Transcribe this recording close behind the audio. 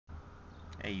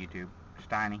Hey YouTube, it's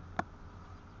Tiny.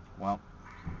 Well,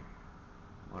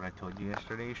 what I told you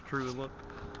yesterday is true. Look,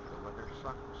 the weather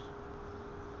sucks.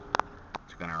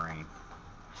 It's gonna rain.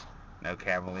 No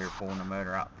Cavalier pulling the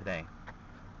motor out today.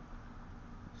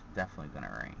 It's definitely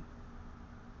gonna rain.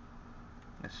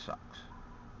 This sucks.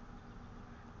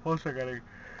 Plus I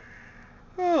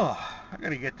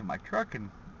gotta get to my truck and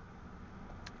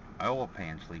my oil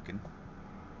pan's leaking.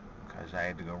 Because I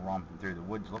had to go romping through the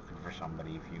woods looking for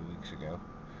somebody a few weeks ago.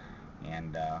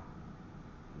 And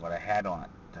what I had on it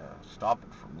to stop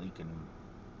it from leaking,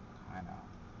 I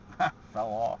know, fell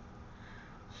off.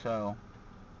 So,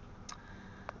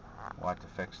 we'll have to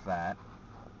fix that.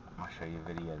 I'll show you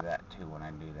a video of that too when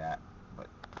I do that. But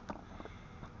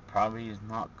probably is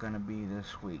not going to be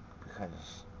this week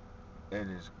because it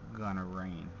is going to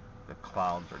rain. The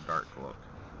clouds are dark, look.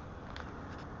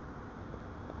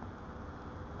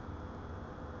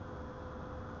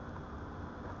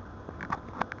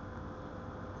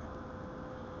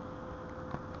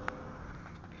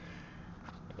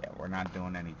 Yeah, we're not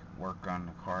doing any work on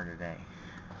the car today.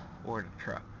 Or the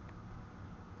truck.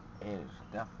 It is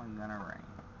definitely going to rain.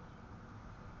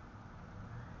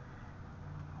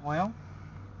 Well,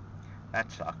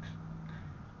 that sucks.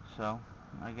 So,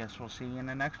 I guess we'll see you in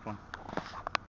the next one.